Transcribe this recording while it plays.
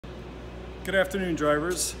Good afternoon,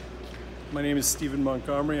 drivers. My name is Stephen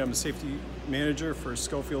Montgomery. I'm a safety manager for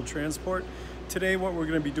Schofield Transport. Today what we're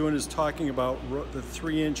going to be doing is talking about the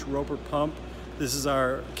 3-inch Roper pump. This is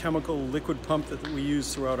our chemical liquid pump that we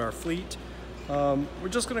use throughout our fleet. We're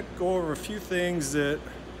just going to go over a few things that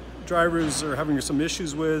drivers are having some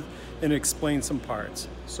issues with and explain some parts.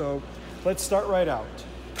 So let's start right out.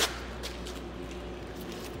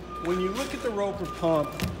 When you look at the Roper pump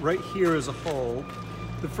right here as a whole,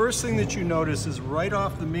 the first thing that you notice is right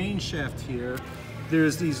off the main shaft here,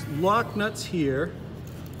 there's these lock nuts here,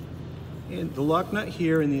 and the lock nut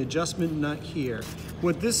here and the adjustment nut here.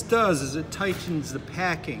 What this does is it tightens the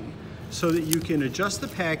packing so that you can adjust the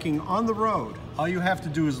packing on the road. All you have to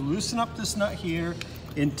do is loosen up this nut here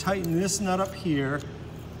and tighten this nut up here,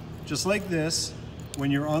 just like this,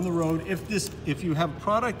 when you're on the road. If you have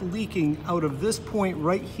product leaking out of this point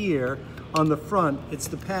right here on the front, it's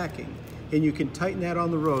the packing. And you can tighten that on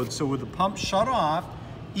the road. So with the pump shut off,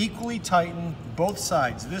 equally tighten both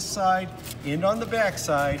sides, this side and on the back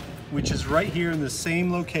side, which is right here in the same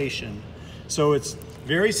location. So it's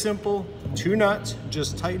very simple, 2 nuts,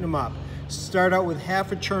 just tighten them up. Start out with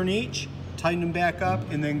half a turn each, tighten them back up,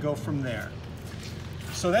 and then go from there.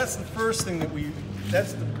 So that's the first thing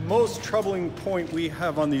that's the most troubling point we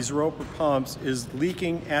have on these Roper pumps, is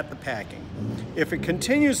leaking at the packing. If it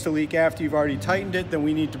continues to leak after you've already tightened it, then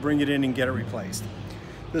we need to bring it in and get it replaced.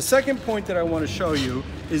 The second point that I want to show you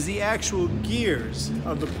is the actual gears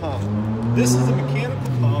of the pump. This is a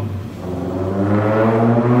mechanical pump,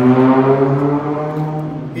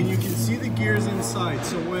 and you can see the gears inside.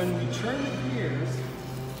 So when we turn the gears,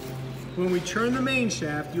 when we turn the main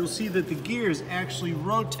shaft, you'll see that the gears actually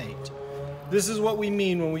rotate. This is what we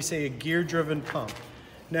mean when we say a gear-driven pump.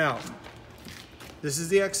 Now, this is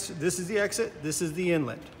the exit, this is the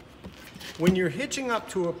inlet. When you're hitching up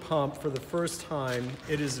to a pump for the first time,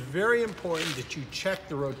 it is very important that you check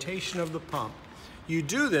the rotation of the pump. You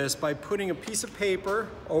do this by putting a piece of paper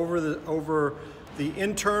over the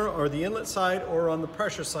internal or the inlet side, or on the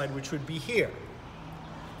pressure side, which would be here.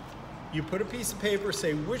 You put a piece of paper,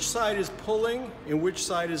 say which side is pulling and which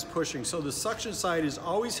side is pushing. So the suction side is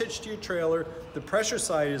always hitched to your trailer, the pressure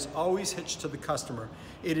side is always hitched to the customer.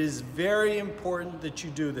 It is very important that you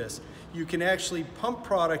do this. You can actually pump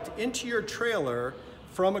product into your trailer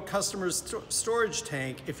from a customer's storage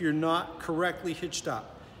tank if you're not correctly hitched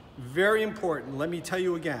up. Very important. Let me tell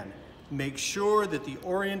you again, make sure that the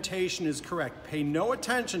orientation is correct. Pay no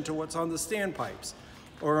attention to what's on the standpipes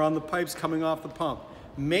or on the pipes coming off the pump.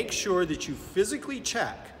 Make sure that you physically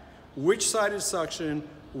check which side is suction,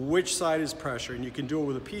 which side is pressure. And you can do it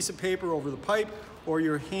with a piece of paper over the pipe or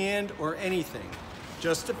your hand or anything,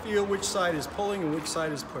 just to feel which side is pulling and which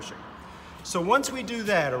side is pushing. So once we do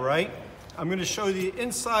that, all right, I'm going to show you the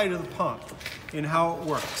inside of the pump and how it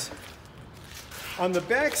works. On the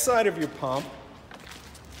back side of your pump,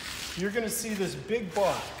 you're going to see this big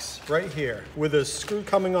box right here with a screw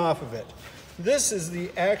coming off of it. This is the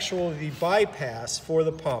bypass for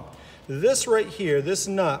the pump. This right here, this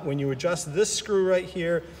nut, when you adjust this screw right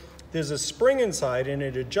here, there's a spring inside and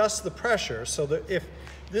it adjusts the pressure so that if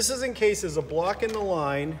this is in case there's a block in the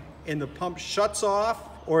line and the pump shuts off,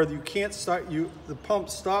 or you can't start, the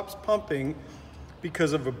pump stops pumping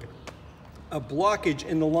because of a blockage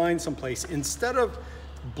in the line someplace. Instead of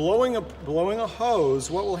blowing a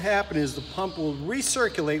hose, what will happen is the pump will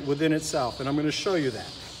recirculate within itself, and I'm going to show you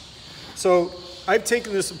that. So I've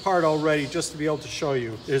taken this apart already just to be able to show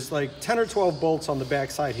you. There's like 10 or 12 bolts on the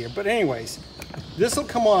back side here. But anyways, this will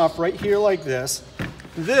come off right here like this.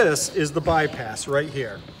 This is the bypass right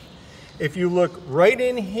here. If you look right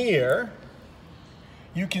in here,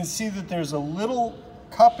 you can see that there's a little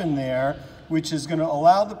cup in there which is going to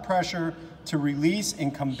allow the pressure to release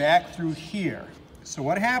and come back through here. So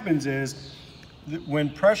what happens is, when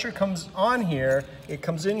pressure comes on here, it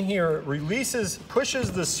comes in here, it releases,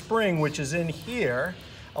 pushes the spring, which is in here,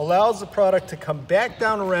 allows the product to come back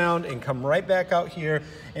down around and come right back out here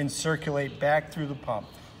and circulate back through the pump.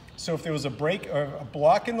 So if there was a break or a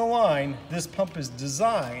block in the line, this pump is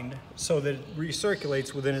designed so that it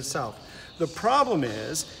recirculates within itself. The problem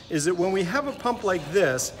is that when we have a pump like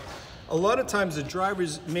this, a lot of times the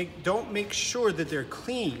drivers don't make sure that they're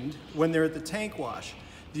cleaned when they're at the tank wash.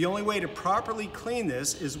 The only way to properly clean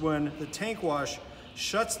this is when the tank wash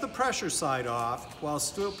shuts the pressure side off while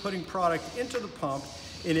still putting product into the pump,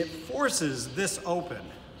 and it forces this open.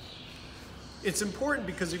 It's important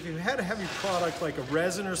because if you had a heavy product like a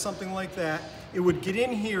resin or something like that, it would get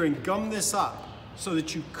in here and gum this up so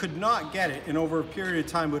that you could not get it, and over a period of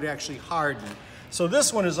time would actually harden. So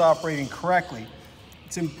this one is operating correctly.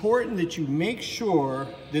 It's important that you make sure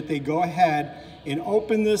that they go ahead and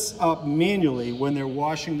open this up manually when they're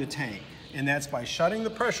washing the tank. And that's by shutting the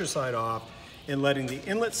pressure side off and letting the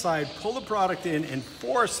inlet side pull the product in and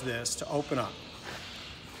force this to open up.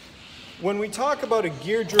 When we talk about a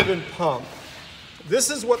gear-driven pump, this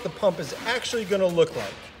is what the pump is actually going to look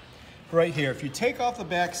like. Right here, if you take off the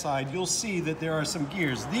back side, you'll see that there are some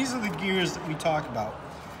gears. These are the gears that we talk about.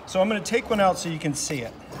 So I'm going to take one out so you can see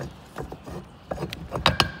it.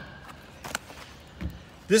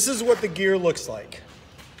 This is what the gear looks like.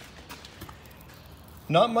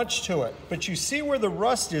 Not much to it, but you see where the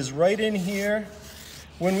rust is right in here?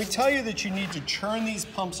 When we tell you that you need to churn these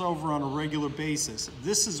pumps over on a regular basis,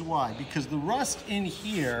 this is why, because the rust in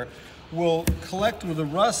here will collect with the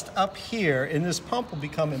rust up here, and this pump will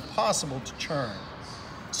become impossible to churn.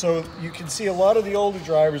 So you can see a lot of the older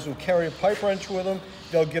drivers will carry a pipe wrench with them.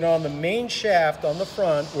 They'll get on the main shaft on the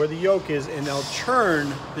front where the yoke is, and they'll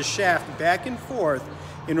churn the shaft back and forth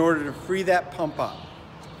in order to free that pump up.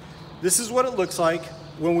 This is what it looks like.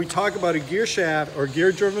 When we talk about a gear shaft or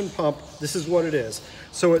gear-driven pump, this is what it is.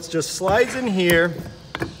 So it just slides in here,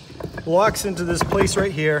 locks into this place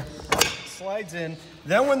right here, slides in.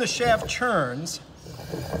 Then when the shaft churns,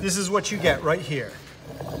 this is what you get right here.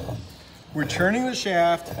 We're turning the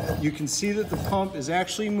shaft. You can see that the pump is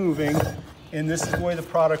actually moving, and this is the way the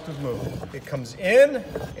product would move. It comes in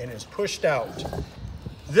and is pushed out.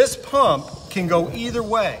 This pump can go either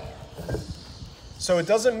way. So it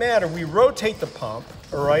doesn't matter, we rotate the pump,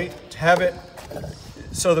 all right, to have it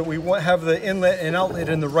so that we have the inlet and outlet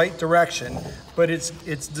in the right direction, but it's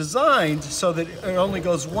designed so that it only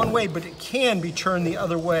goes one way, but it can be turned the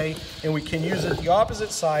other way, and we can use it the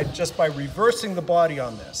opposite side just by reversing the body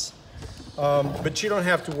on this. But you don't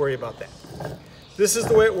have to worry about that. This is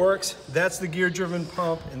the way it works. That's the gear-driven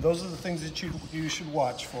pump, and those are the things that you should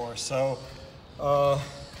watch for. So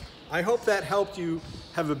I hope that helped you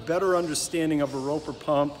have a better understanding of a Roper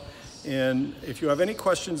pump. And if you have any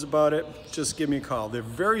questions about it, just give me a call. They're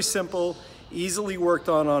very simple, easily worked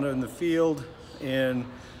on in the field. And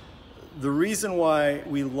the reason why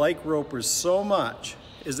we like Ropers so much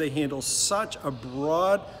is they handle such a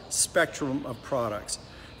broad spectrum of products,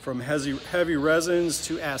 from heavy resins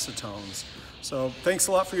to acetones. So thanks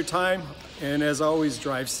a lot for your time, and as always,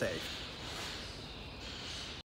 drive safe.